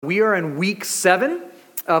We are in week 7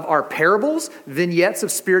 of our parables, vignettes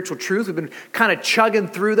of spiritual truth. We've been kind of chugging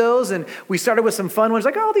through those, and we started with some fun ones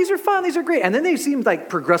like, oh, these are fun, these are great. And then they seemed like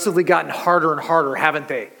progressively gotten harder and harder, haven't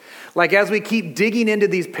they? Like as we keep digging into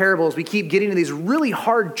these parables, we keep getting to these really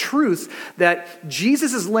hard truths that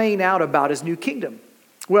Jesus is laying out about his new kingdom.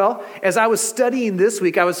 Well, as I was studying this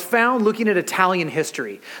week, I was found looking at Italian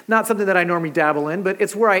history. Not something that I normally dabble in, but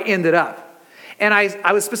it's where I ended up. And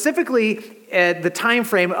I was specifically at the time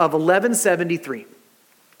frame of 1173.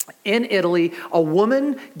 In Italy, a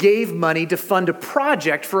woman gave money to fund a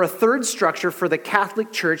project for a third structure for the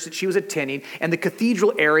Catholic church that she was attending and the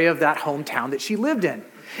cathedral area of that hometown that she lived in.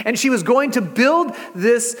 And she was going to build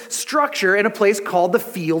this structure in a place called the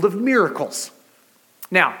Field of Miracles.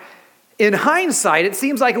 Now, in hindsight, it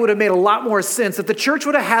seems like it would have made a lot more sense if the church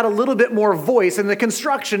would have had a little bit more voice in the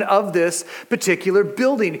construction of this particular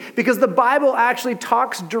building, because the Bible actually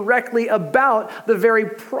talks directly about the very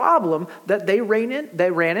problem that they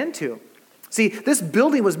ran into. See, this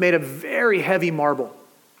building was made of very heavy marble,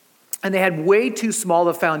 and they had way too small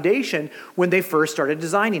a foundation when they first started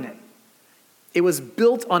designing it. It was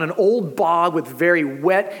built on an old bog with very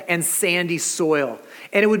wet and sandy soil.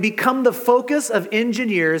 And it would become the focus of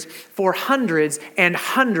engineers for hundreds and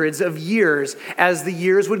hundreds of years as the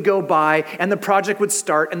years would go by and the project would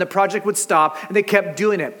start and the project would stop, and they kept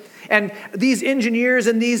doing it. And these engineers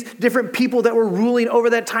and these different people that were ruling over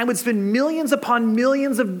that time would spend millions upon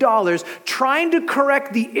millions of dollars trying to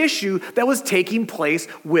correct the issue that was taking place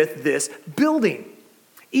with this building.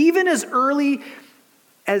 Even as early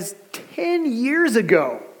as 10 years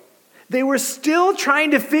ago, they were still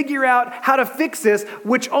trying to figure out how to fix this,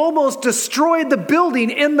 which almost destroyed the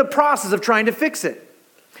building in the process of trying to fix it.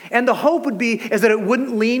 And the hope would be is that it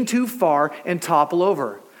wouldn't lean too far and topple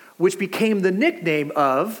over, which became the nickname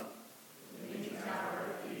of...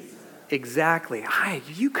 Exactly. Hi,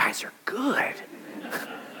 you guys are good.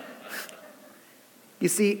 You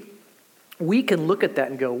see, we can look at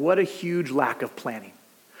that and go, what a huge lack of planning.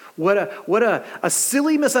 What a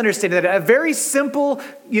silly misunderstanding that a very simple,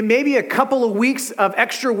 maybe a couple of weeks of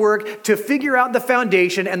extra work to figure out the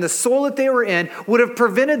foundation and the soil that they were in would have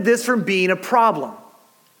prevented this from being a problem.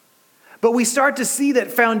 But we start to see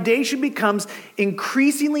that foundation becomes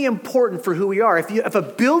increasingly important for who we are. If a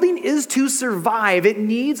building is to survive, it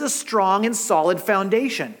needs a strong and solid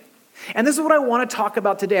foundation. And this is what I want to talk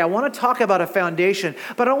about today. I want to talk about a foundation,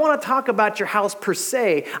 but I don't want to talk about your house per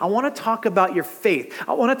se. I want to talk about your faith.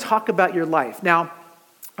 I want to talk about your life. Now,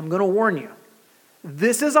 I'm going to warn you.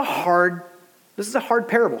 This is a hard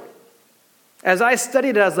parable. As I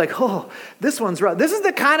studied it, I was like, oh, this one's rough. This is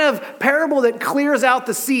the kind of parable that clears out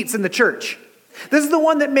the seats in the church. This is the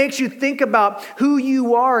one that makes you think about who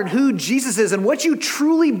you are and who Jesus is and what you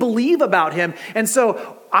truly believe about him. And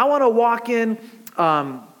so I want to walk in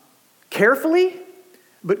carefully,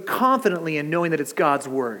 but confidently in knowing that it's God's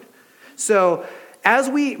word. So as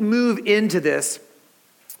we move into this,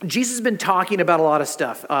 Jesus has been talking about a lot of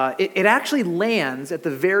stuff. It actually lands at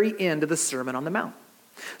the very end of the Sermon on the Mount.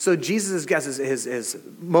 So Jesus has his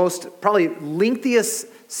most probably lengthiest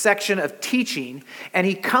section of teaching, and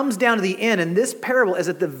he comes down to the end, and this parable is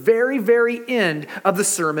at the very, very end of the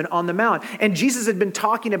Sermon on the Mount. And Jesus had been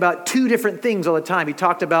talking about two different things all the time. He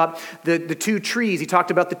talked about the two trees. He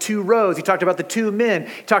talked about the two roads. He talked about the two men.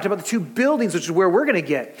 He talked about the two buildings, which is where we're going to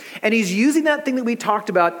get. And he's using that thing that we talked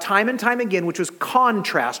about time and time again, which was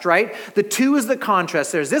contrast, right? The two is the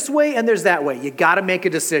contrast. There's this way and there's that way. You got to make a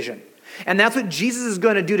decision. And that's what Jesus is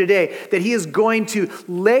going to do today, that he is going to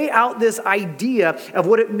lay out this idea of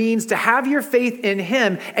what it means to have your faith in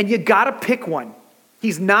him, and you got to pick one.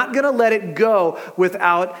 He's not going to let it go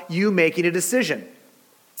without you making a decision.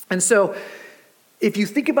 And so if you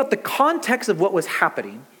think about the context of what was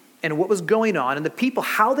happening and what was going on and the people,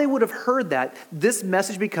 how they would have heard that, this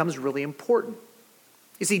message becomes really important.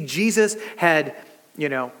 You see, Jesus had,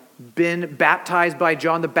 been baptized by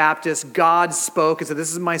John the Baptist. God spoke and said,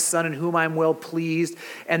 this is my son in whom I'm well pleased.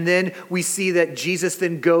 And then we see that Jesus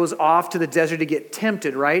then goes off to the desert to get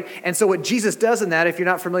tempted, right? And so what Jesus does in that, if you're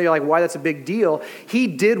not familiar, like why that's a big deal, he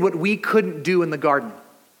did what we couldn't do in the garden.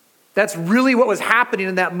 That's really what was happening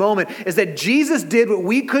in that moment, is that Jesus did what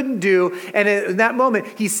we couldn't do. And in that moment,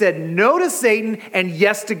 he said no to Satan and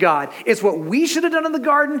yes to God. It's what we should have done in the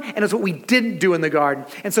garden, and it's what we didn't do in the garden.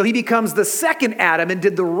 And so he becomes the second Adam and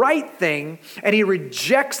did the right thing. And he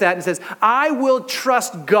rejects that and says, I will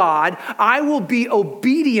trust God. I will be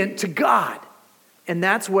obedient to God. And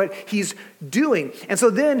that's what he's doing. And so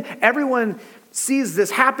then everyone sees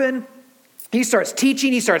this happen. He starts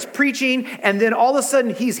teaching, he starts preaching, and then all of a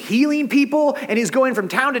sudden he's healing people and he's going from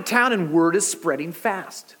town to town and word is spreading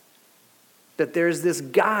fast. that there's this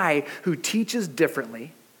guy who teaches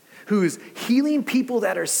differently, who's healing people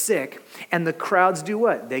that are sick, and the crowds do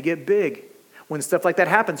what? They get big. When stuff like that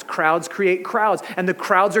happens, crowds create crowds, and the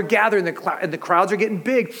crowds are gathering, and the crowds are getting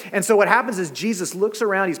big. And so what happens is Jesus looks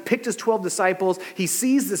around, he's picked his 12 disciples, he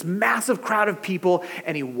sees this massive crowd of people,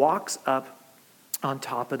 and he walks up on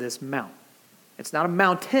top of this mount. It's not a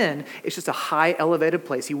mountain, it's just a high elevated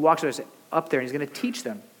place. He walks up there and he's going to teach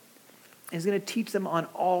them. He's going to teach them on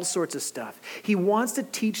all sorts of stuff. He wants to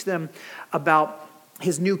teach them about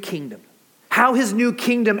his new kingdom, how his new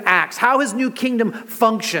kingdom acts, how his new kingdom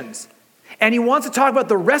functions. And he wants to talk about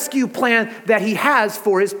the rescue plan that he has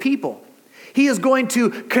for his people. He is going to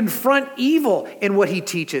confront evil in what he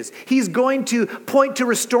teaches. He's going to point to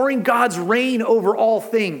restoring God's reign over all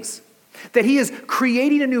things. That he is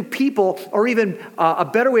creating a new people, or even a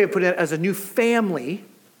better way of putting it, as a new family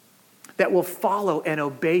that will follow and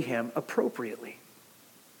obey him appropriately.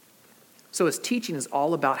 So his teaching is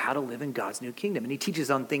all about how to live in God's new kingdom. And he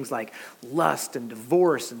teaches on things like lust and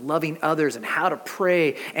divorce and loving others and how to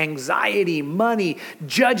pray, anxiety, money,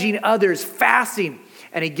 judging others, fasting.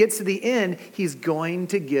 And he gets to the end, he's going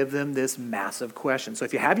to give them this massive question. So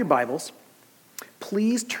if you have your Bibles,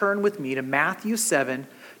 please turn with me to Matthew 7,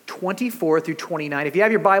 24 through 29. If you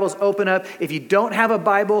have your Bibles, open up. If you don't have a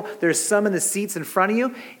Bible, there's some in the seats in front of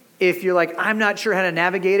you. If you're like, I'm not sure how to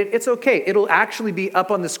navigate it, it's okay. It'll actually be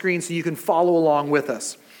up on the screen so you can follow along with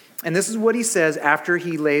us. And this is what he says after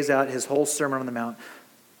he lays out his whole Sermon on the Mount.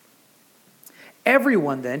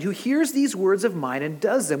 Everyone then who hears these words of mine and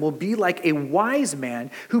does them will be like a wise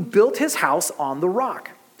man who built his house on the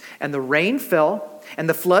rock. And the rain fell, and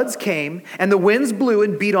the floods came, and the winds blew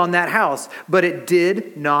and beat on that house. But it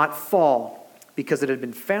did not fall, because it had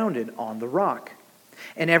been founded on the rock.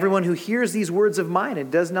 And everyone who hears these words of mine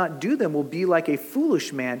and does not do them will be like a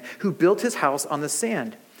foolish man who built his house on the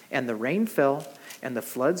sand. And the rain fell, and the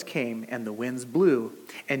floods came, and the winds blew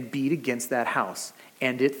and beat against that house.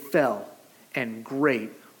 And it fell, and great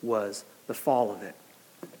was the fall of it.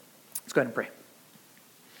 Let's go ahead and pray.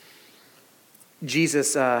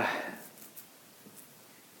 Jesus, I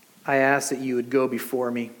ask that you would go before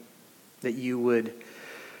me, that you would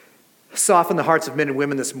soften the hearts of men and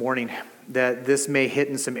women this morning, that this may hit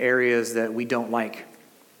in some areas that we don't like,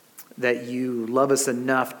 that you love us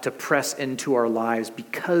enough to press into our lives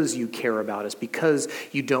because you care about us, because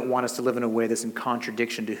you don't want us to live in a way that's in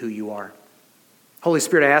contradiction to who you are. Holy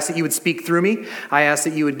Spirit, I ask that you would speak through me. I ask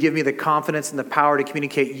that you would give me the confidence and the power to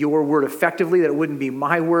communicate your word effectively, that it wouldn't be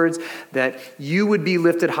my words, that you would be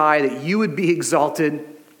lifted high, that you would be exalted.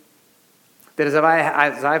 That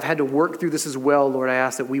as I've had to work through this as well, Lord, I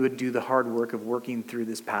ask that we would do the hard work of working through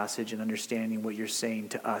this passage and understanding what you're saying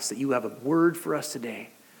to us, that you have a word for us today.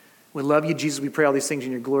 We love you, Jesus. We pray all these things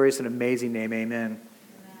in your glorious and amazing name. Amen.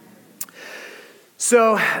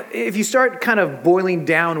 So if you start kind of boiling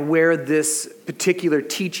down where this particular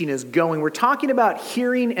teaching is going, we're talking about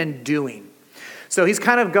hearing and doing. So he's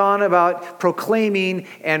kind of gone about proclaiming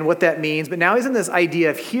and what that means, but now he's in this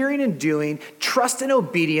idea of hearing and doing, trust and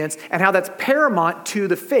obedience, and how that's paramount to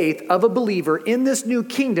the faith of a believer in this new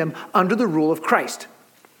kingdom under the rule of Christ.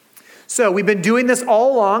 So we've been doing this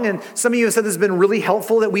all along, and some of you have said this has been really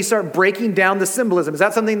helpful that we start breaking down the symbolism. Is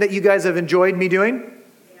that something that you guys have enjoyed me doing?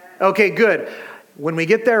 Yeah. Okay, good. When we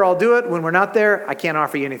get there, I'll do it. When we're not there, I can't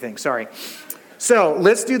offer you anything. Sorry. So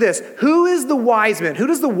let's do this. Who is the wise man? Who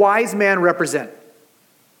does the wise man represent?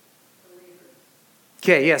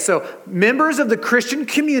 Okay, yeah, so members of the Christian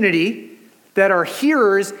community that are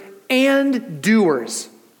hearers and doers.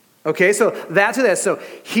 Okay, so that's who that is. So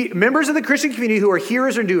members of the Christian community who are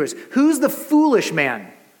hearers and doers. Who's the foolish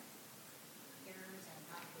man?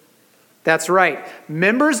 That's right.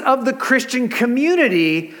 Members of the Christian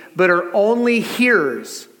community, but are only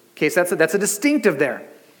hearers. Okay, so that's a distinctive there.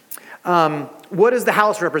 What does the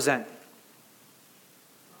house represent?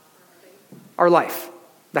 Our life.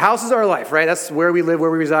 The house is our life, right? That's where we live, where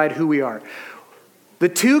we reside, who we are. The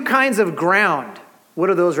two kinds of ground, what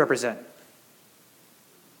do those represent?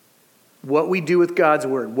 What we do with God's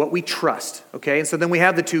word, what we trust, okay? And so then we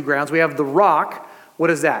have the two grounds. We have the rock. What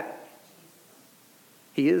is that?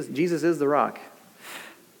 Jesus is the rock.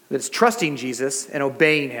 It's trusting Jesus and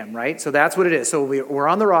obeying him, right? So that's what it is. So we're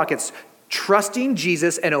on the rock. It's trusting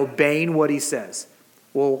Jesus and obeying what he says.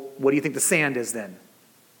 Well, what do you think the sand is then?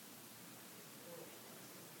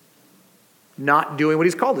 Not doing what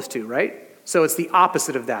he's called us to, right? So it's the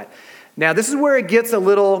opposite of that. Now, this is where it gets a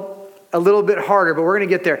little bit harder, but we're going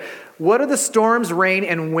to get there. What do the storms, rain,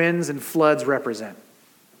 and winds and floods represent?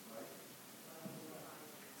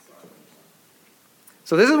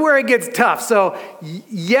 So this is where it gets tough. So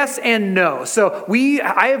yes and no. So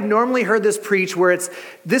I have normally heard this preached where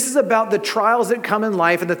this is about the trials that come in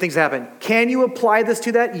life and the things that happen. Can you apply this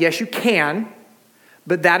to that? Yes, you can.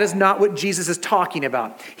 But that is not what Jesus is talking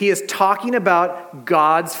about. He is talking about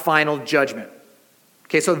God's final judgment.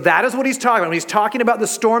 Okay, so that is what he's talking about. When he's talking about the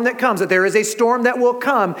storm that comes, that there is a storm that will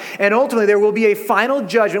come, and ultimately there will be a final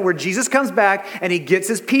judgment where Jesus comes back and he gets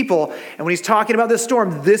his people. And when he's talking about this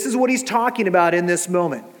storm, this is what he's talking about in this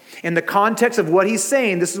moment. In the context of what he's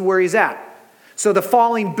saying, this is where he's at. So the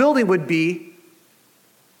falling building would be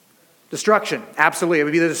destruction. Absolutely. It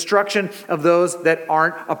would be the destruction of those that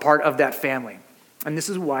aren't a part of that family. And this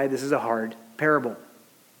is why this is a hard parable.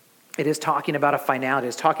 It is talking about a finality.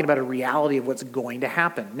 It's talking about a reality of what's going to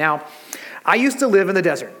happen. Now, I used to live in the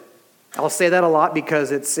desert. I'll say that a lot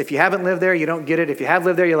because if you haven't lived there, you don't get it. If you have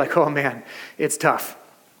lived there, you're like, oh man, it's tough.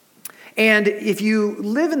 And if you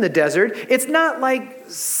live in the desert, it's not like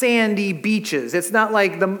sandy beaches. It's not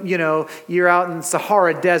like you're out in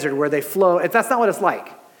Sahara Desert where they flow. That's not what it's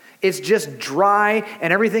like. It's just dry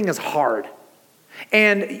and everything is hard.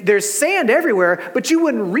 And there's sand everywhere, but you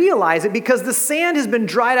wouldn't realize it because the sand has been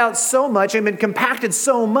dried out so much and been compacted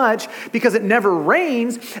so much because it never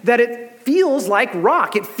rains that it feels like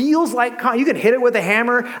rock. It feels like you can hit it with a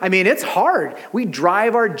hammer. I mean, it's hard. We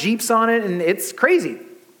drive our Jeeps on it and it's crazy.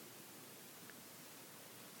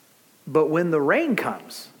 But when the rain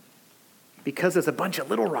comes, because it's a bunch of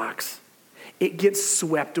little rocks, it gets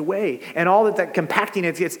swept away. And all that compacting,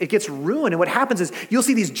 it gets ruined. And what happens is you'll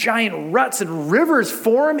see these giant ruts and rivers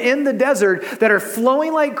form in the desert that are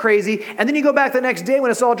flowing like crazy. And then you go back the next day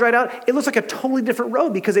when it's all dried out, it looks like a totally different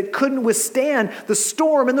road because it couldn't withstand the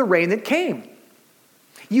storm and the rain that came.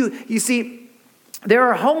 You see, there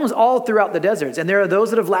are homes all throughout the deserts. And there are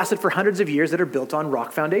those that have lasted for hundreds of years that are built on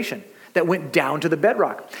rock foundation that went down to the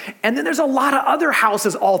bedrock. And then there's a lot of other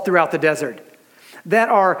houses all throughout the desert that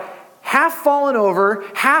are half fallen over,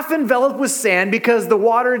 half enveloped with sand because the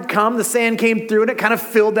water had come, the sand came through, and it kind of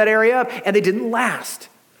filled that area up, and they didn't last.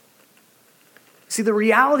 See, the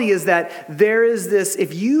reality is that there is this,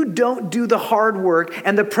 if you don't do the hard work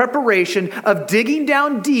and the preparation of digging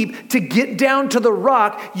down deep to get down to the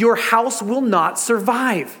rock, your house will not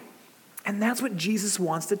survive. And that's what Jesus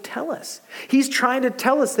wants to tell us. He's trying to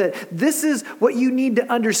tell us that this is what you need to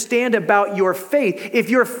understand about your faith.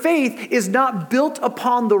 If your faith is not built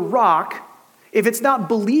upon the rock, if it's not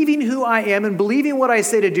believing who I am and believing what I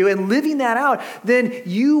say to do and living that out, then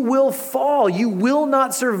you will fall. You will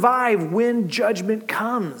not survive when judgment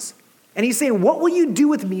comes. And he's saying, what will you do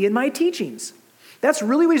with me in my teachings? That's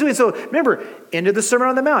really what he's doing. So remember, end of the Sermon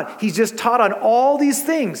on the Mount. He's just taught on all these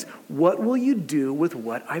things. What will you do with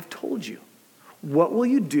what I've told you? What will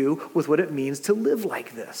you do with what it means to live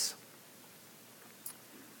like this?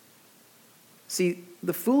 See,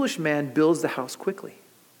 the foolish man builds the house quickly.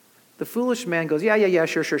 The foolish man goes, yeah,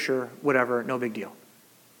 sure, whatever, no big deal.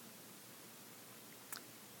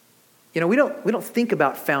 We don't think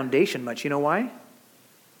about foundation much. You know why?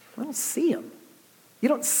 We don't see them. You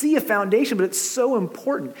don't see a foundation, but it's so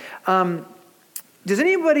important. Does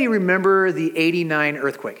anybody remember the 89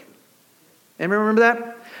 earthquake? Anybody remember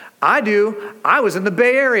that? I do. I was in the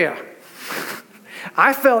Bay Area.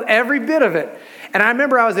 I felt every bit of it. And I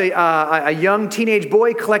remember I was a young teenage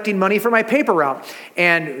boy collecting money for my paper route.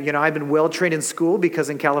 And, I've been well trained in school because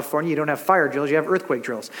in California, you don't have fire drills, you have earthquake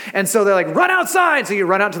drills. And so they're like, run outside. So you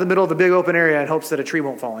run out to the middle of the big open area in hopes that a tree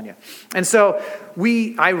won't fall on you. And so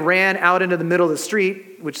I ran out into the middle of the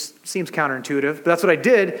street, which seems counterintuitive, but that's what I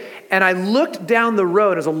did. And I looked down the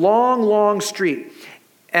road. It was a long, long street.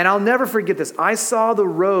 And I'll never forget this. I saw the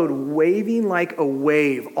road waving like a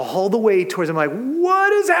wave all the way towards him. Like,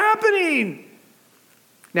 what is happening?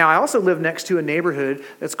 Now, I also live next to a neighborhood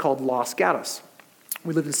that's called Los Gatos.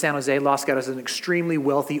 We lived in San Jose. Los Gatos is an extremely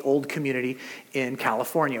wealthy old community in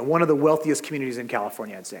California. One of the wealthiest communities in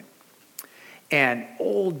California, I'd say. And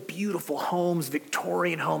old, beautiful homes,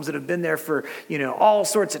 Victorian homes that have been there for, all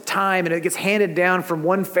sorts of time. And it gets handed down from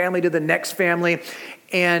one family to the next family.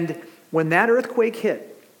 And when that earthquake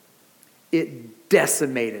hit, it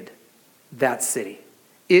decimated that city.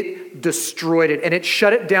 It destroyed it. And it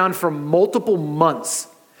shut it down for multiple months.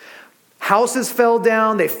 Houses fell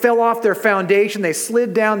down, they fell off their foundation, they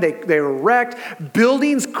slid down, they were wrecked.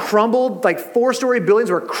 Buildings crumbled, like 4-story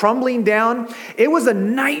buildings were crumbling down. It was a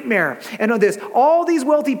nightmare. And all these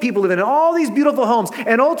wealthy people living in all these beautiful homes.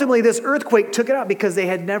 And ultimately this earthquake took it out because they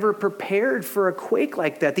had never prepared for a quake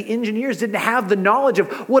like that. The engineers didn't have the knowledge of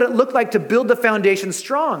what it looked like to build the foundation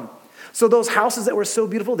strong. So those houses that were so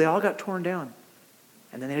beautiful, they all got torn down.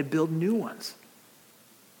 And then they had to build new ones.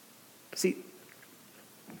 See,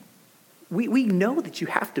 we know that you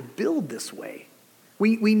have to build this way.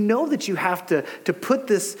 We know that you have to put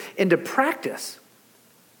this into practice.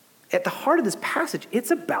 At the heart of this passage,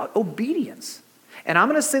 it's about obedience. And I'm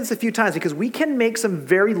going to say this a few times because we can make some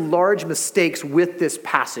very large mistakes with this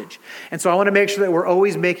passage. And so I want to make sure that we're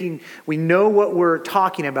always we know what we're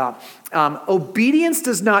talking about. Obedience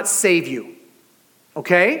does not save you.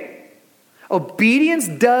 Okay? Obedience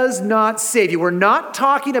does not save you. We're not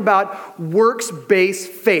talking about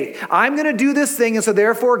works-based faith. I'm going to do this thing, and so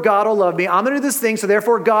therefore God will love me. I'm going to do this thing, so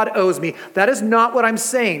therefore God owes me. That is not what I'm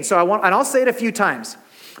saying. And I'll say it a few times.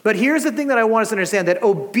 But here's the thing that I want us to understand, that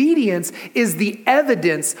obedience is the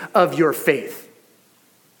evidence of your faith.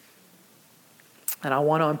 And I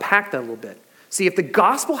want to unpack that a little bit. See, if the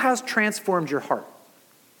gospel has transformed your heart,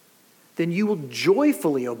 then you will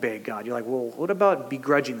joyfully obey God. You're like, well, what about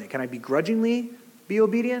begrudgingly? Can I begrudgingly be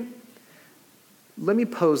obedient? Let me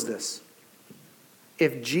pose this.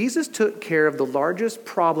 If Jesus took care of the largest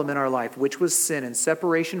problem in our life, which was sin and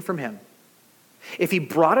separation from him, if he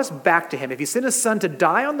brought us back to him, if he sent his son to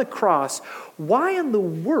die on the cross, why in the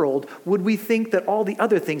world would we think that all the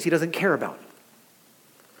other things he doesn't care about?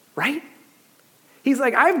 Right? He's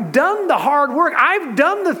like, I've done the hard work. I've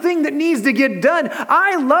done the thing that needs to get done.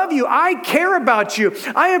 I love you. I care about you.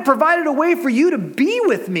 I have provided a way for you to be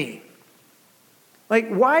with me. Like,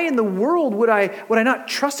 why in the world would I not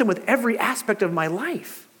trust him with every aspect of my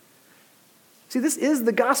life? See, this is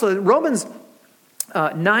the gospel. Romans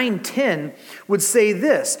 9:10 would say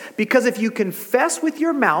this, because if you confess with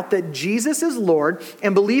your mouth that Jesus is Lord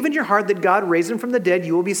and believe in your heart that God raised him from the dead,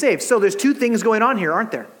 you will be saved. So there's two things going on here,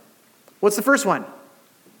 aren't there? What's the first one?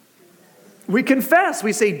 We confess.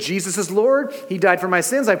 We say, Jesus is Lord. He died for my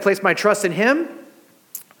sins. I place my trust in him.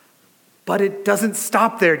 But it doesn't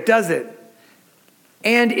stop there, does it?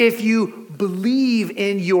 And if you believe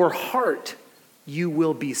in your heart, you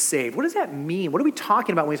will be saved. What does that mean? What are we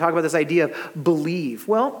talking about when we talk about this idea of believe?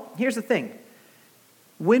 Well, here's the thing.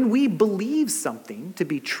 When we believe something to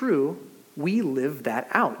be true, we live that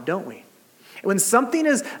out, don't we? When something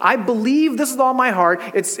is, I believe this with all my heart,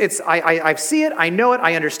 I see it, I know it,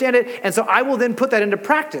 I understand it, and so I will then put that into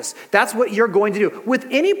practice. That's what you're going to do. With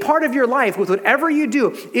any part of your life, with whatever you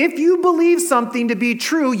do, if you believe something to be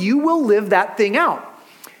true, you will live that thing out.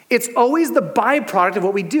 It's always the byproduct of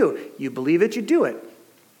what we do. You believe it, you do it.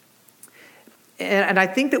 And I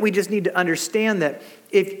think that we just need to understand that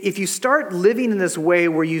if you start living in this way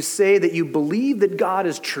where you say that you believe that God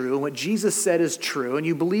is true and what Jesus said is true, and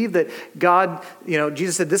you believe that God,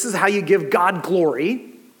 Jesus said this is how you give God glory.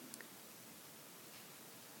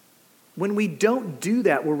 When we don't do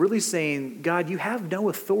that, we're really saying, God, you have no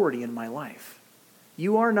authority in my life.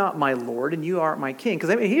 You are not my Lord and you aren't my King.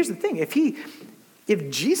 Because here's the thing, if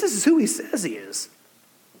Jesus is who he says he is,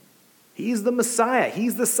 he's the Messiah.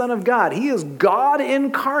 He's the Son of God. He is God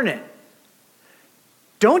incarnate.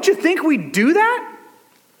 Don't you think we do that?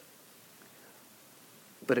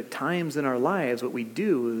 But at times in our lives, what we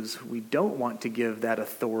do is we don't want to give that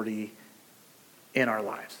authority in our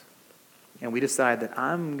lives. And we decide that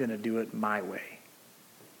I'm going to do it my way.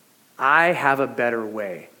 I have a better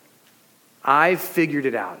way. I've figured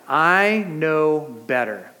it out. I know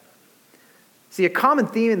better. See, a common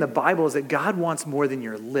theme in the Bible is that God wants more than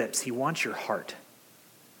your lips. He wants your heart.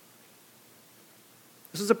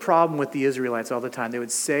 This is a problem with the Israelites all the time. They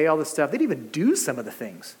would say all this stuff. They'd even do some of the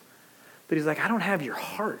things. But he's like, I don't have your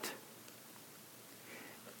heart.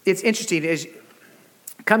 It's interesting.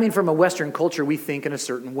 Coming from a Western culture, we think in a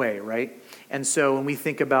certain way, right? And so when we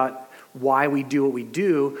think about why we do what we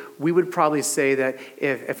do, we would probably say that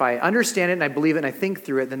if I understand it and I believe it and I think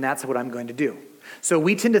through it, then that's what I'm going to do. So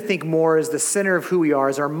we tend to think more as the center of who we are,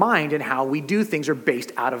 as our mind, and how we do things are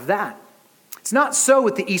based out of that. It's not so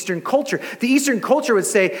with the Eastern culture. The Eastern culture would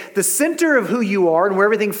say the center of who you are and where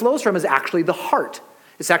everything flows from is actually the heart.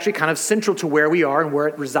 It's actually kind of central to where we are and where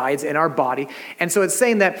it resides in our body. And so it's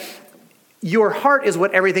saying that your heart is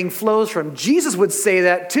what everything flows from. Jesus would say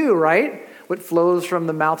that too, right? What flows from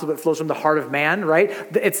the mouth is what flows from the heart of man, right?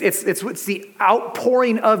 It's the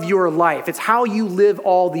outpouring of your life. It's how you live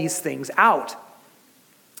all these things out.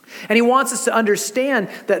 And he wants us to understand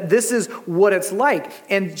that this is what it's like.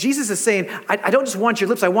 And Jesus is saying, I don't just want your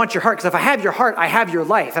lips, I want your heart. Because if I have your heart, I have your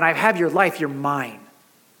life. And I have your life, you're mine.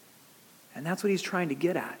 And that's what he's trying to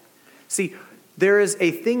get at. See, there is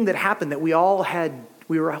a thing that happened that we were all had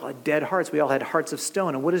dead hearts. We all had hearts of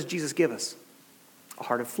stone. And what does Jesus give us? A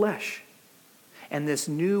heart of flesh. And this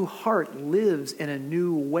new heart lives in a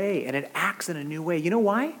new way. And it acts in a new way. You know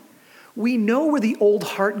why? We know where the old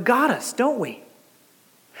heart got us, don't we?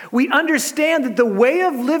 We understand that the way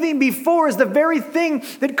of living before is the very thing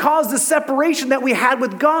that caused the separation that we had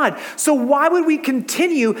with God. So why would we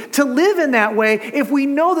continue to live in that way if we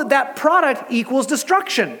know that that product equals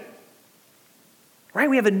destruction? Right?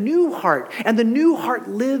 We have a new heart, and the new heart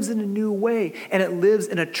lives in a new way, and it lives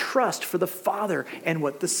in a trust for the Father and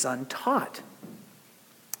what the Son taught.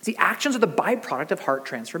 See, actions are the byproduct of heart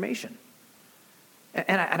transformation.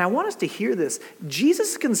 And I want us to hear this.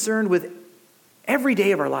 Jesus is concerned with every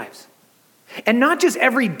day of our lives. And not just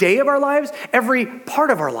every day of our lives, every part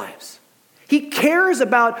of our lives. He cares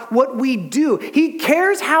about what we do. He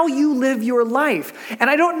cares how you live your life. And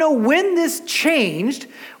I don't know when this changed,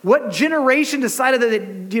 what generation decided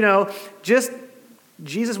that, just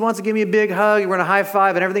Jesus wants to give me a big hug, we're going to high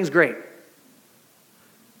five, and everything's great.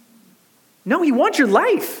 No, he wants your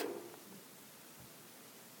life.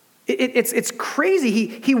 It's crazy.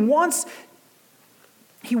 He wants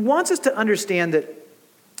us to understand that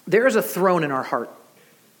there is a throne in our heart.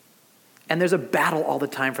 And there's a battle all the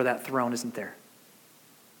time for that throne, isn't there?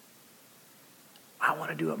 I want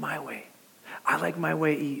to do it my way. I like my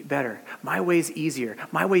way better. My way's easier.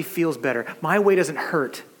 My way feels better. My way doesn't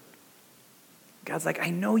hurt. God's like, I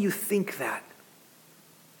know you think that.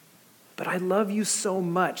 But I love you so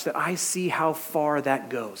much that I see how far that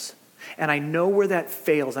goes. And I know where that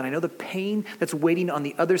fails. And I know the pain that's waiting on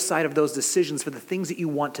the other side of those decisions for the things that you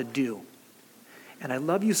want to do. And I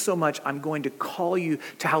love you so much, I'm going to call you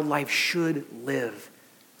to how life should live.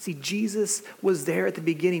 See, Jesus was there at the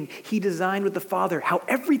beginning. He designed with the Father how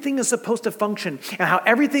everything is supposed to function and how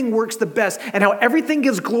everything works the best and how everything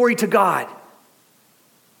gives glory to God.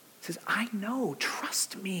 He says, I know,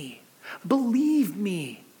 trust me, believe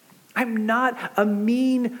me. I'm not a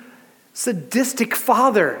mean, sadistic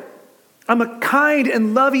father. I'm a kind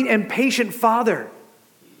and loving and patient father.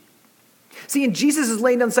 See, and Jesus is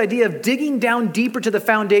laying down this idea of digging down deeper to the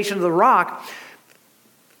foundation of the rock.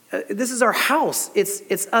 This is our house.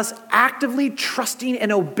 It's us actively trusting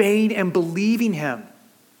and obeying and believing him.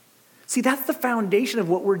 See, that's the foundation of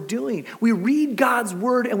what we're doing. We read God's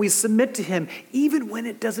word and we submit to him, even when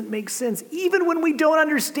it doesn't make sense, even when we don't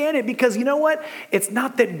understand it, because you know what? It's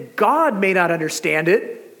not that God may not understand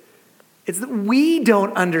it. It's that we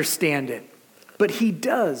don't understand it, but he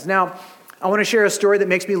does. Now, I want to share a story that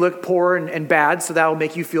makes me look poor and bad, so that will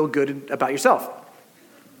make you feel good about yourself.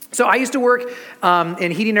 So I used to work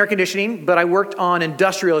in heating and air conditioning, but I worked on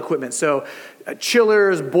industrial equipment. So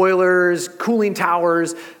chillers, boilers, cooling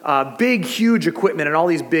towers, big, huge equipment in all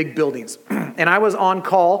these big buildings. And I was on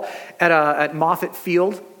call at Moffett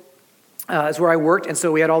Field. Is where I worked, and so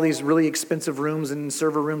we had all these really expensive rooms and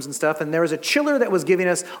server rooms and stuff, and there was a chiller that was giving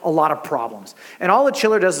us a lot of problems. And all the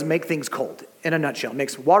chiller does is make things cold, in a nutshell. It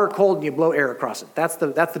makes water cold and you blow air across it. That's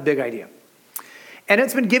the big idea. And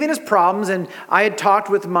it's been giving us problems, and I had talked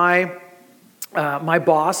with my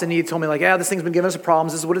boss, and he told me, this thing's been giving us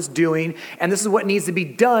problems, this is what it's doing, and this is what needs to be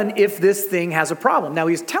done if this thing has a problem. Now,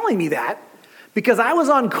 he's telling me that because I was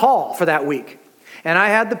on call for that week. And I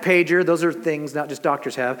had the pager. Those are things not just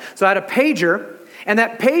doctors have. So I had a pager, and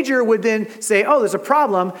that pager would then say, oh, there's a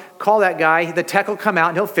problem. Call that guy. The tech will come out,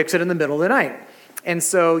 and he'll fix it in the middle of the night. And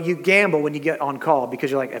so you gamble when you get on call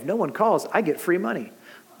because you're like, if no one calls, I get free money.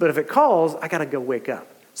 But if it calls, I got to go wake up.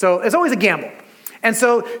 So it's always a gamble. And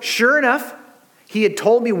so sure enough, he had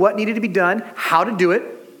told me what needed to be done, how to do it,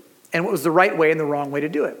 and what was the right way and the wrong way to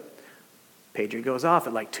do it. Pager goes off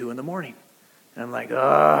at 2 a.m. And I'm like, and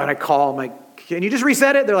I call, I'm like, can you just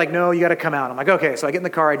reset it? They're like, no, you got to come out. I'm like, okay. So I get in the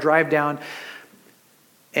car, I drive down,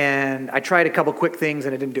 and I tried a couple quick things,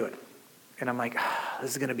 and it didn't do it. And I'm like,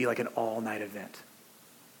 this is going to be like an all-night event.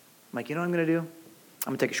 I'm like, you know what I'm going to do? I'm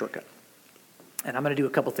going to take a shortcut. And I'm going to do a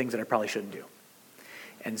couple things that I probably shouldn't do.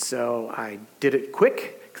 And so I did it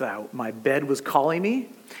quick, because my bed was calling me.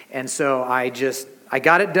 And so I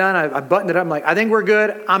got it done. I buttoned it up. I'm like, I think we're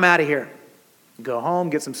good. I'm out of here. Go home,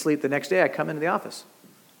 get some sleep. The next day, I come into the office.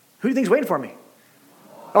 Who do you think's waiting for me?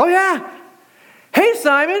 Oh, yeah. Hey,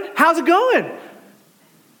 Simon, how's it going?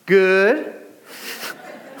 Good.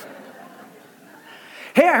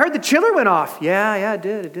 Hey, I heard the chiller went off. Yeah, it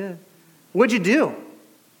did. What'd you do?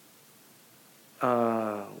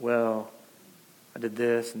 Well, I did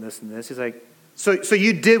this and this and this. He's like, so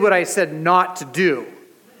you did what I said not to do?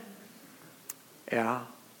 Yeah,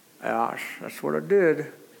 that's what I did.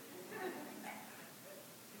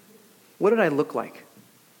 What did I look like?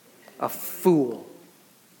 A fool.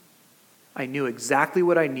 I knew exactly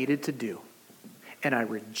what I needed to do. And I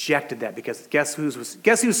rejected that because guess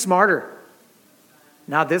who's smarter?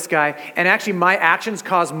 Not this guy. And actually my actions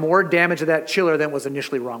caused more damage to that chiller than was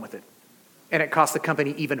initially wrong with it. And it cost the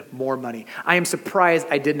company even more money. I am surprised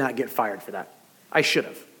I did not get fired for that. I should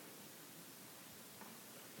have.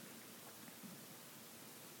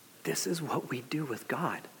 This is what we do with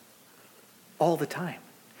God all the time.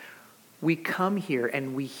 We come here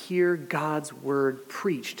and we hear God's word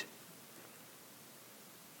preached.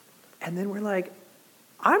 And then we're like,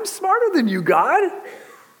 I'm smarter than you, God.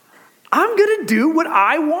 I'm going to do what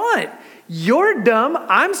I want. You're dumb.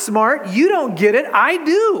 I'm smart. You don't get it. I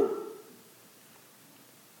do.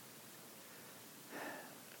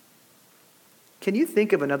 Can you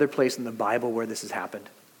think of another place in the Bible where this has happened?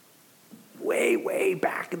 Way, way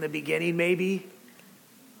back in the beginning, maybe.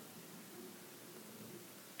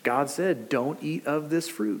 God said, don't eat of this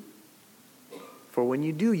fruit. For when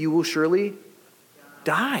you do, you will surely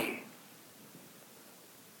die.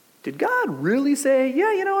 Did God really say,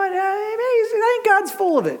 yeah, you know what? I think God's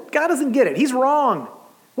full of it. God doesn't get it. He's wrong.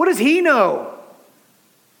 What does he know?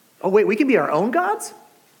 Oh, wait, we can be our own gods?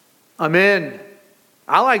 I'm in.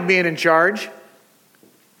 I like being in charge.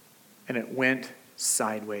 And it went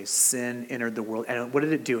sideways. Sin entered the world. And what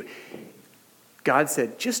did it do? God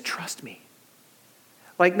said, just trust me.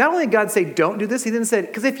 Like, not only did God say, don't do this, he then said,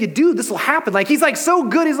 because if you do, this will happen. Like, he's like so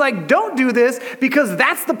good, he's like, don't do this because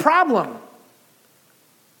that's the problem.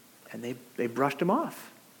 And they brushed him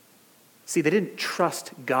off. See, they didn't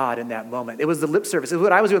trust God in that moment. It was the lip service. It was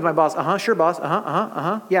what I was doing with my boss. Sure, boss.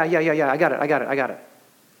 Yeah. I got it.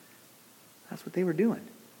 That's what they were doing.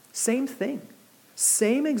 Same thing.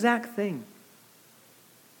 Same exact thing.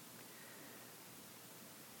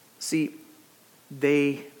 See,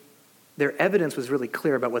 their evidence was really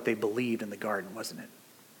clear about what they believed in the garden, wasn't it?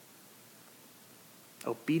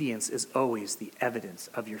 Obedience is always the evidence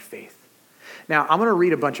of your faith. Now, I'm going to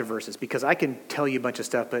read a bunch of verses because I can tell you a bunch of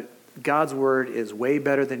stuff, but God's word is way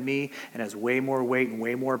better than me and has way more weight and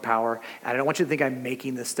way more power. And I don't want you to think I'm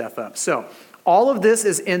making this stuff up. So all of this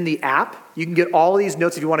is in the app. You can get all of these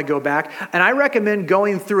notes if you want to go back. And I recommend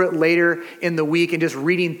going through it later in the week and just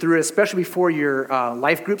reading through it, especially before your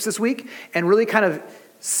life groups this week, and really kind of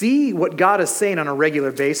see what God is saying on a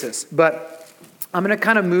regular basis. But I'm going to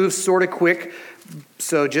kind of move sort of quick,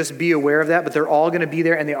 so just be aware of that. But they're all going to be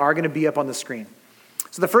there, and they are going to be up on the screen.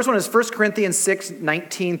 So the first one is 1 Corinthians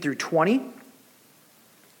 6:19 through 20.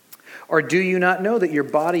 Or do you not know that your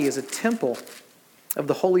body is a temple of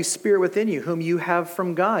the Holy Spirit within you, whom you have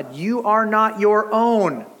from God? You are not your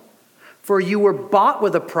own, for you were bought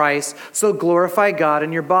with a price, so glorify God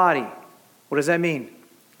in your body. What does that mean?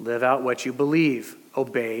 Live out what you believe.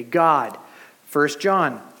 Obey God. 1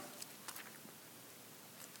 John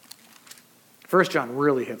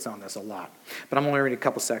really hits on this a lot, but I'm only reading a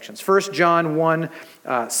couple sections. 1 John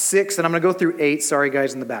 1:6, and I'm going to go through 8. Sorry,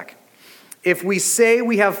 guys, in the back. If we say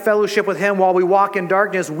we have fellowship with him while we walk in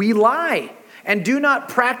darkness, we lie and do not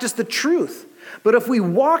practice the truth. But if we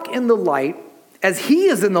walk in the light, as he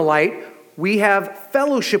is in the light, we have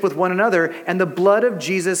fellowship with one another, and the blood of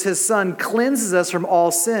Jesus, his son, cleanses us from all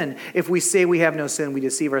sin. If we say we have no sin, we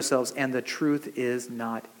deceive ourselves, and the truth is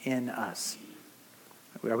not in us.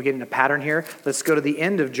 Are we getting a pattern here? Let's go to the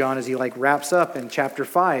end of John as he wraps up in chapter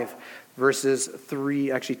 5, verses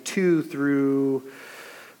 2 through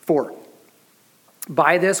 4.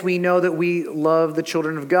 By this we know that we love the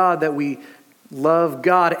children of God, that we love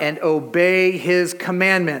God and obey his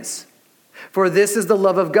commandments. For this is the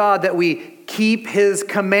love of God, that we keep his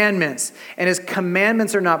commandments. And his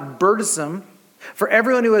commandments are not burdensome. For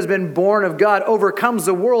everyone who has been born of God overcomes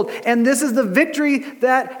the world. And this is the victory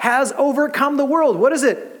that has overcome the world. What is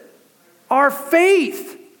it? Our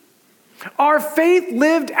faith. Our faith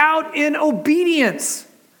lived out in obedience.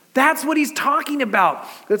 That's what he's talking about.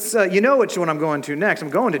 Let's, you know which one I'm going to next. I'm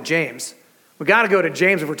going to James. We got to go to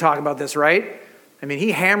James if we're talking about this, right? I mean,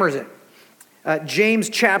 he hammers it. James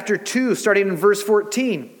chapter 2, starting in verse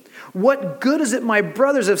 14. What good is it, my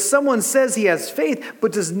brothers, if someone says he has faith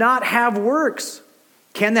but does not have works?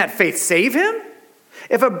 Can that faith save him?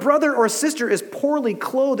 If a brother or sister is poorly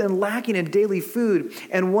clothed and lacking in daily food,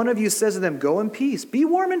 and one of you says to them, go in peace, be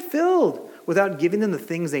warm and filled, without giving them the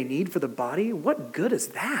things they need for the body, what good is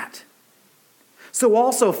that? So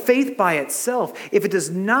also faith by itself, if it does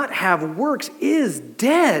not have works, is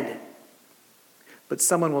dead. But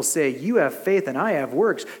someone will say, you have faith and I have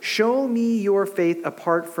works. Show me your faith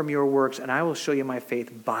apart from your works, and I will show you my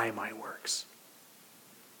faith by my works.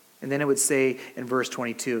 And then it would say in verse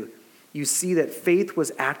 22, you see that faith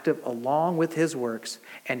was active along with his works,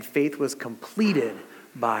 and faith was completed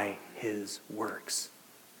by his works.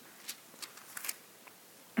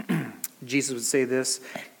 Jesus would say this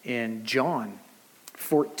in John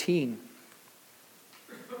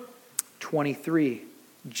 14:23.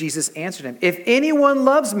 Jesus answered him, if anyone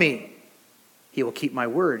loves me, he will keep my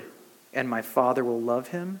word, and my Father will love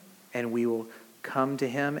him, and we will come to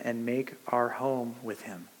him and make our home with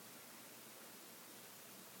him.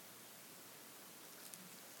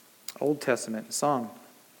 Old Testament song.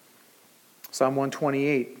 Psalm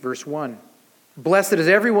 128, verse 1. Blessed is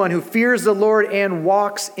everyone who fears the Lord and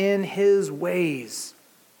walks in his ways.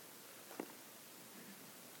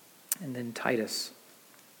 And then Titus.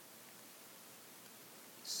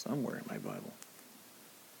 Somewhere in my Bible.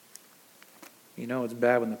 You know it's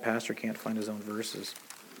bad when the pastor can't find his own verses.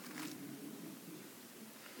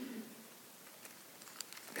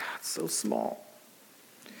 God, it's so small.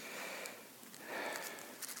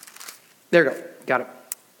 There we go. Got it.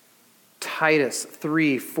 Titus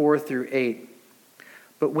 3, 4 through 8.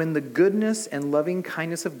 But when the goodness and loving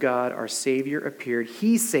kindness of God, our Savior, appeared,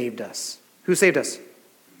 he saved us. Who saved us?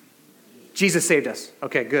 Jesus saved us.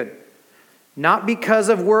 Okay, good. Not because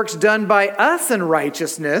of works done by us in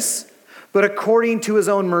righteousness, but according to his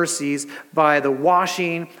own mercies by the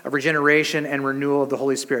washing of regeneration and renewal of the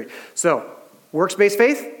Holy Spirit. So, works-based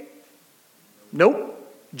faith? Nope.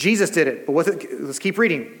 Jesus did it. But let's keep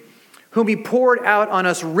reading. Whom he poured out on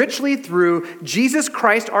us richly through Jesus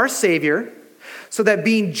Christ our Savior, so that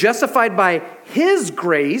being justified by his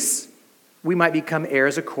grace, we might become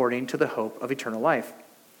heirs according to the hope of eternal life.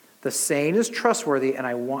 The saying is trustworthy, and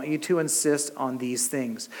I want you to insist on these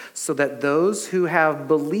things, so that those who have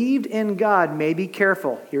believed in God may be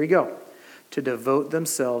careful, here we go, to devote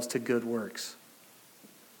themselves to good works.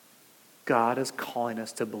 God is calling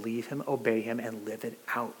us to believe him, obey him, and live it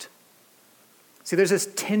out. See, there's this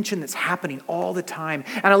tension that's happening all the time.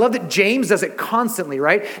 And I love that James does it constantly,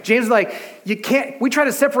 right? James is like, we try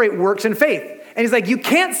to separate works and faith. And he's like, you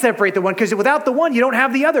can't separate the one, because without the one, you don't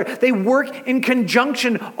have the other. They work in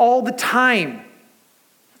conjunction all the time.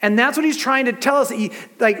 And that's what he's trying to tell us.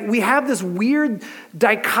 We have this weird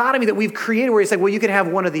dichotomy that we've created where he's like, well, you can have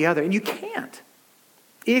one or the other. And you can't.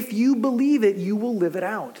 If you believe it, you will live it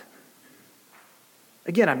out.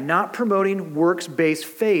 Again, I'm not promoting works-based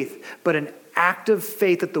faith, but an active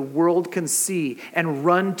faith that the world can see and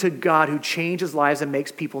run to God who changes lives and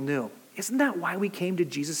makes people new. Isn't that why we came to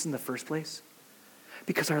Jesus in the first place?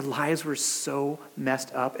 Because our lives were so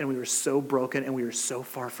messed up and we were so broken and we were so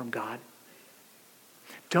far from God.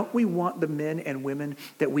 Don't we want the men and women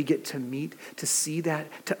that we get to meet to see that,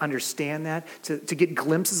 to understand that, to get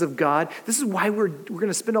glimpses of God? This is why we're going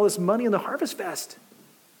to spend all this money on the Harvest Fest.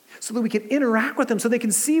 So that we can interact with them, so they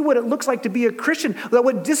can see what it looks like to be a Christian.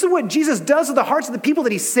 This is what Jesus does with the hearts of the people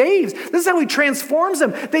that he saves. This is how he transforms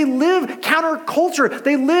them. They live counterculture.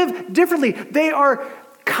 They live differently. They are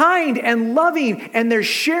kind and loving, and they're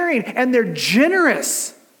sharing, and they're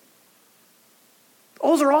generous.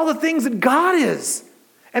 Those are all the things that God is.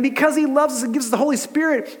 And because he loves us and gives us the Holy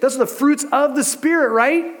Spirit, those are the fruits of the Spirit,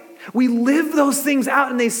 right? We live those things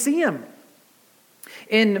out and they see him.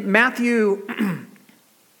 In Matthew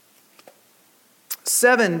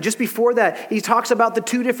 7, just before that, he talks about the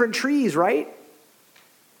two different trees, right?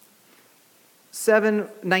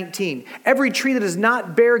 7:19. Every tree that does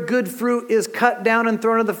not bear good fruit is cut down and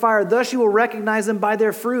thrown into the fire. Thus you will recognize them by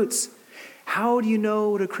their fruits. How do you know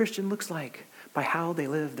what a Christian looks like? By how they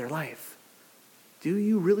live their life. Do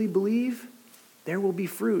you really believe? There will be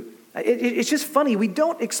fruit. It's just funny. We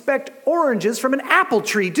don't expect oranges from an apple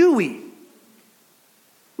tree, do we?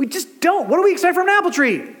 We just don't. What do we expect from an apple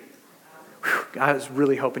tree? I was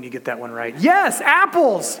really hoping you get that one right. Yes,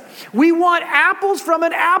 apples. We want apples from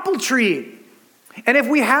an apple tree. And if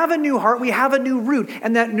we have a new heart, we have a new root,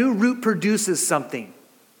 and that new root produces something.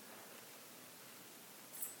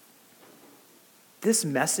 This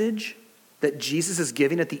message that Jesus is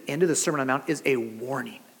giving at the end of the Sermon on the Mount is a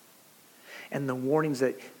warning. And the warning is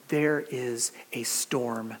that there is a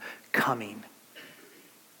storm coming,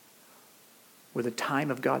 where the time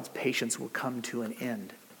of God's patience will come to an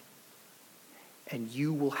end. And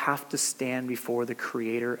you will have to stand before the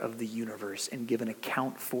creator of the universe and give an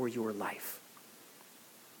account for your life.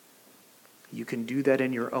 You can do that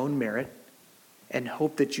in your own merit and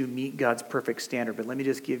hope that you meet God's perfect standard. But let me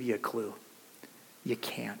just give you a clue. You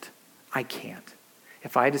can't. I can't.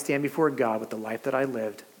 If I had to stand before God with the life that I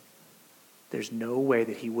lived, there's no way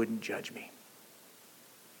that he wouldn't judge me.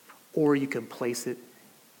 Or you can place it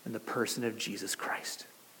in the person of Jesus Christ.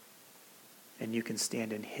 And you can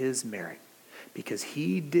stand in his merit. Because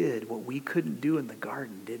he did what we couldn't do in the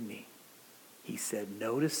garden, didn't he? He said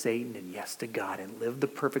no to Satan and yes to God and lived the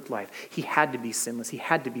perfect life. He had to be sinless. He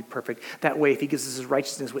had to be perfect. That way, if he gives us his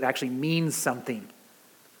righteousness, would actually mean something.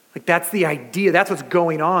 That's the idea. That's what's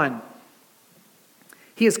going on.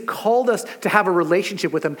 He has called us to have a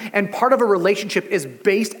relationship with him. And part of a relationship is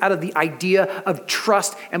based out of the idea of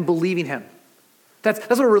trust and believing him. That's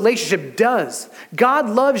what a relationship does. God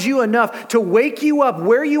loves you enough to wake you up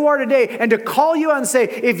where you are today and to call you out and say,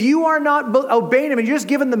 if you are not obeying him and you're just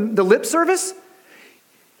giving the lip service,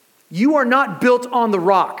 You are not built on the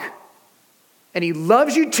rock. And he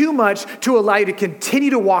loves you too much to allow you to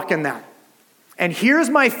continue to walk in that. And here's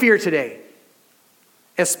my fear today,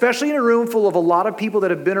 especially in a room full of a lot of people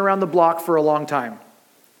that have been around the block for a long time,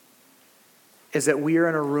 is that we are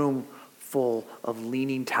in a room full of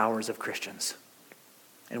leaning towers of Christians.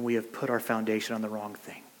 And we have put our foundation on the wrong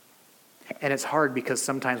thing. And it's hard because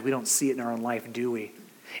sometimes we don't see it in our own life, do we?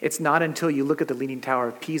 It's not until you look at the Leaning Tower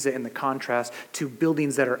of Pisa in the contrast to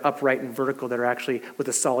buildings that are upright and vertical that are actually with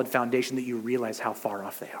a solid foundation that you realize how far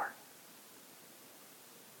off they are.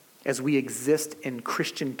 As we exist in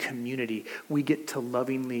Christian community, we get to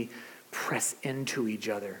lovingly press into each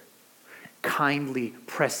other, kindly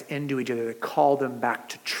press into each other to call them back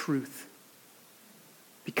to truth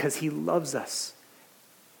because he loves us.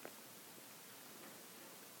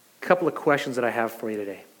 A couple of questions that I have for you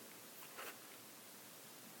today.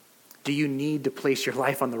 Do you need to place your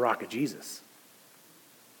life on the rock of Jesus?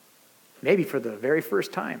 Maybe for the very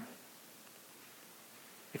first time.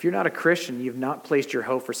 If you're not a Christian, you've not placed your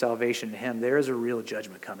hope for salvation in him, there is a real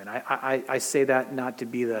judgment coming. I say that not to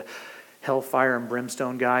be the hellfire and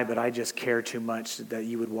brimstone guy, but I just care too much that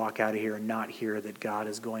you would walk out of here and not hear that God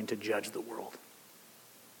is going to judge the world.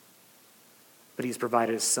 But he's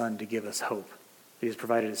provided his son to give us hope. He has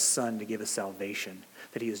provided his son to give us salvation,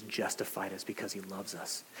 that he has justified us because he loves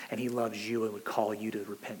us. And he loves you and would call you to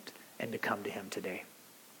repent and to come to him today.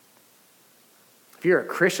 If you're a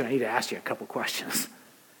Christian, I need to ask you a couple questions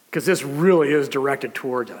because this really is directed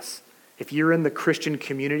towards us. If you're in the Christian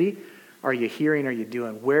community, are you hearing, are you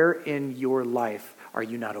doing? Where in your life are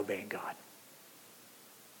you not obeying God?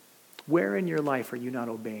 Where in your life are you not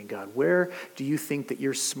obeying God? Where do you think that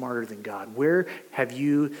you're smarter than God? Where have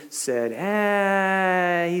you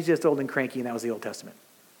said, he's just old and cranky, and that was the Old Testament?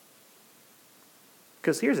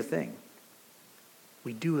 Because here's the thing.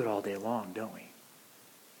 We do it all day long, don't we?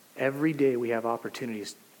 Every day we have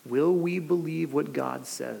opportunities. Will we believe what God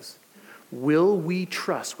says? Will we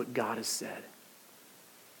trust what God has said?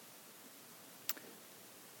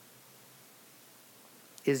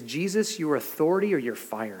 Is Jesus your authority or your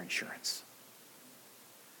fire insurance?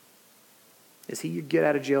 Is he your get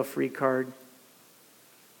out of jail free card?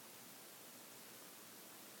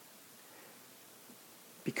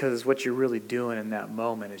 Because what you're really doing in that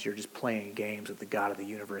moment is you're just playing games with the God of the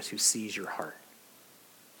universe who sees your heart.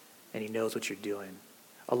 And he knows what you're doing.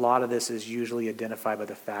 A lot of this is usually identified by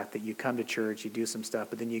the fact that you come to church, you do some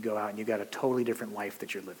stuff, but then you go out and you've got a totally different life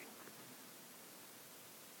that you're living.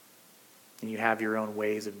 And you have your own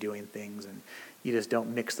ways of doing things, and you just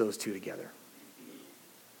don't mix those two together.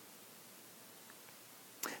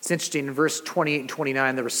 It's interesting, in verse 28 and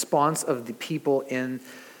 29, the response of the people in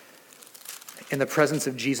the presence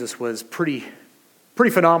of Jesus was pretty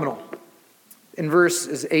phenomenal. In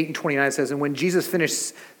verses 8 and 29 it says, and when Jesus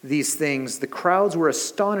finished these things, the crowds were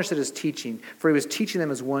astonished at his teaching, for he was teaching them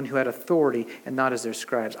as one who had authority and not as their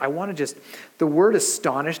scribes. The word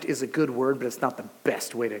astonished is a good word, but it's not the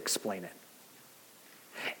best way to explain it.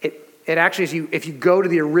 It actually, if you go to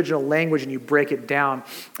the original language and you break it down,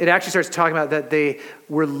 it actually starts talking about that they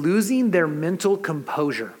were losing their mental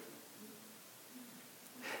composure.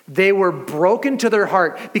 They were broken to their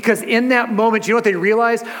heart because in that moment, you know what they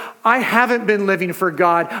realized? I haven't been living for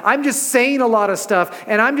God. I'm just saying a lot of stuff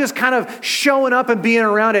and I'm just kind of showing up and being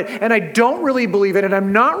around it and I don't really believe it and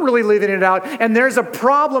I'm not really living it out and there's a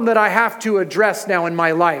problem that I have to address now in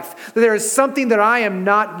my life. There is something that I am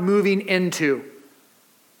not moving into.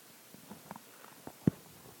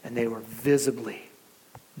 And they were visibly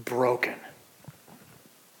broken.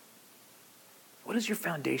 What does your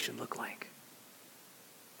foundation look like?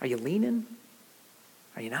 Are you leaning?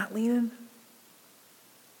 Are you not leaning?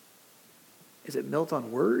 Is it built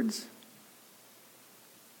on words?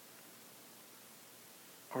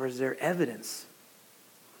 Or is there evidence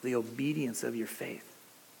of the obedience of your faith?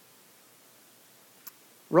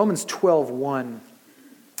 Romans 12:1.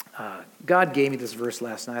 God gave me this verse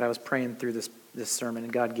last night. I was praying through this sermon,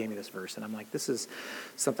 and God gave me this verse. And I'm like, this is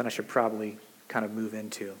something I should probably kind of move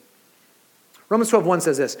into. Romans 12:1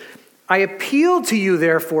 says this, I appeal to you,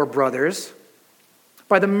 therefore, brothers,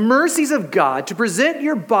 by the mercies of God, to present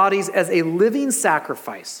your bodies as a living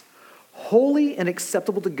sacrifice, holy and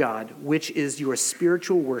acceptable to God, which is your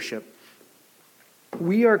spiritual worship.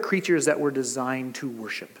 We are creatures that were designed to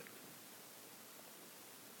worship.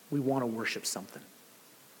 We want to worship something.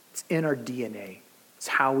 It's in our DNA. It's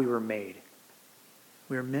how we were made.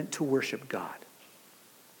 We are meant to worship God.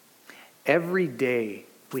 Every day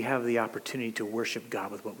we have the opportunity to worship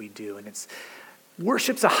God with what we do. And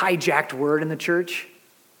worship's a hijacked word in the church.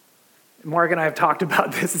 Mark and I have talked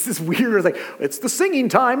about this. It's this weird, it's the singing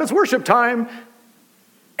time, it's worship time.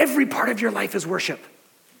 Every part of your life is worship.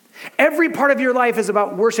 Every part of your life is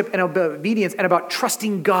about worship and obedience and about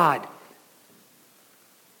trusting God.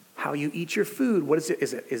 How you eat your food, what is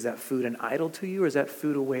it? Is that food an idol to you, or is that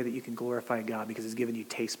food a way that you can glorify God because he's given you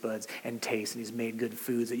taste buds and taste, and he's made good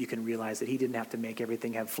foods that you can realize that he didn't have to make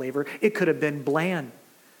everything have flavor. It could have been bland.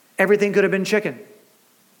 Everything could have been chicken,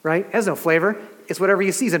 right? It has no flavor. It's whatever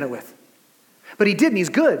you season it with. But he didn't. He's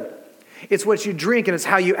good. It's what you drink, and it's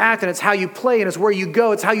how you act, and it's how you play, and it's where you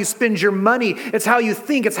go. It's how you spend your money. It's how you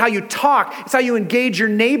think. It's how you talk. It's how you engage your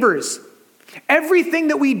neighbors. Everything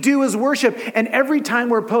that we do is worship, and every time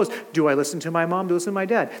we're posed, do I listen to my mom? Do I listen to my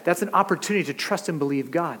dad? That's an opportunity to trust and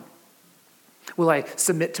believe God. Will I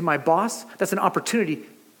submit to my boss? That's an opportunity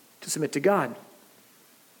to submit to God.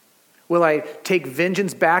 Will I take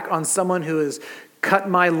vengeance back on someone who has cut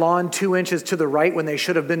my lawn 2 inches to the right when they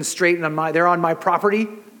should have been straight and they're on my property?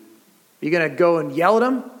 Are you going to go and yell at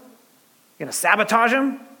them? You're going to sabotage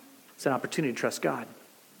them? It's an opportunity to trust God.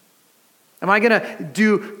 Am I going to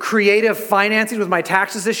do creative financing with my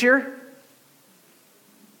taxes this year? Or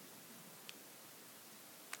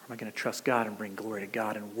am I going to trust God and bring glory to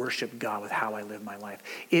God and worship God with how I live my life?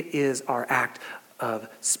 It is our act of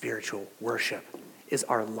spiritual worship. Is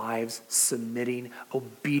our lives submitting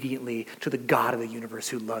obediently to the God of the universe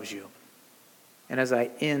who loves you? And as I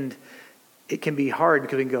end, it can be hard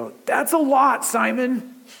because we can go, that's a lot,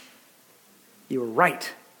 Simon. You were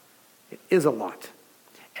right. It is a lot.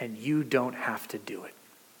 And you don't have to do it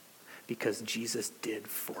because Jesus did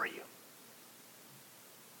for you.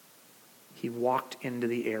 He walked into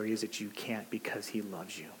the areas that you can't because he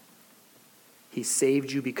loves you. He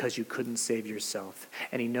saved you because you couldn't save yourself.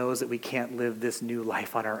 And he knows that we can't live this new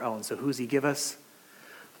life on our own. So who does he give us?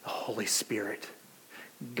 The Holy Spirit.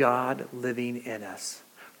 God living in us,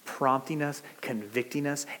 prompting us, convicting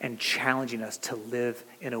us, and challenging us to live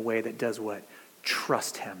in a way that does what?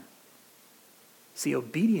 Trust him. See,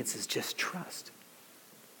 obedience is just trust.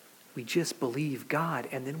 We just believe God,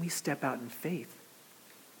 and then we step out in faith.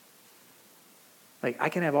 Like, I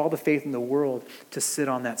can have all the faith in the world to sit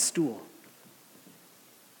on that stool.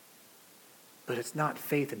 But it's not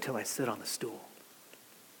faith until I sit on the stool.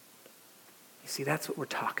 You see, that's what we're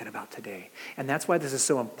talking about today. And that's why this is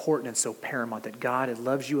so important and so paramount, that God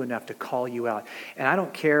loves you enough to call you out. And I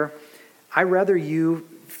don't care. I'd rather you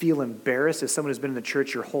feel embarrassed as someone who's been in the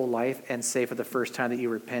church your whole life and say for the first time that you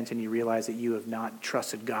repent and you realize that you have not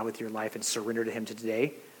trusted God with your life and surrendered to him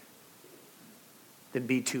today, than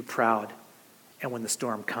be too proud and when the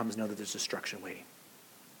storm comes, know that there's destruction waiting.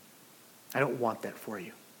 I don't want that for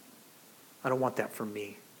you. I don't want that for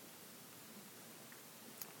me.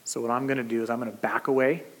 So what I'm going to do is I'm going to back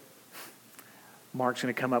away. Mark's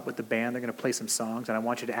going to come up with the band. They're going to play some songs, and I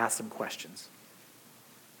want you to ask some questions.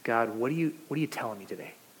 God, what are you telling me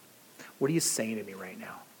today? What are you saying to me right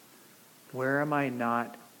now? Where am I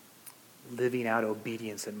not living out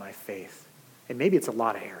obedience in my faith? And maybe it's a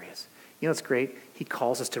lot of areas. You know what's great? He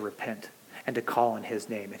calls us to repent and to call on his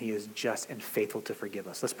name, and he is just and faithful to forgive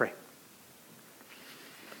us. Let's pray.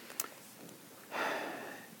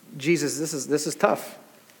 Jesus, this is tough.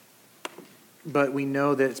 But we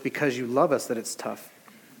know that it's because you love us that it's tough.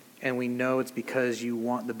 And we know it's because you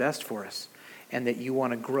want the best for us, and that you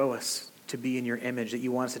want to grow us to be in your image, that you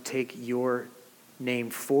want us to take your name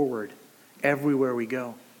forward everywhere we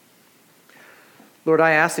go. Lord,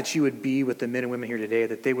 I ask that you would be with the men and women here today,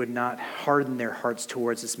 that they would not harden their hearts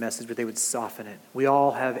towards this message, but they would soften it. We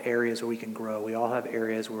all have areas where we can grow. We all have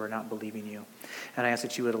areas where we're not believing you. And I ask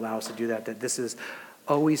that you would allow us to do that this is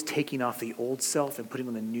always taking off the old self and putting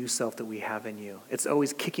on the new self that we have in you. It's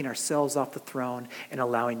always kicking ourselves off the throne and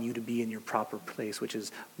allowing you to be in your proper place, which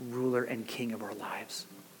is ruler and king of our lives.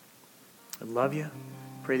 I love you.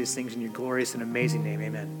 Pray these things in your glorious and amazing name.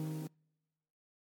 Amen.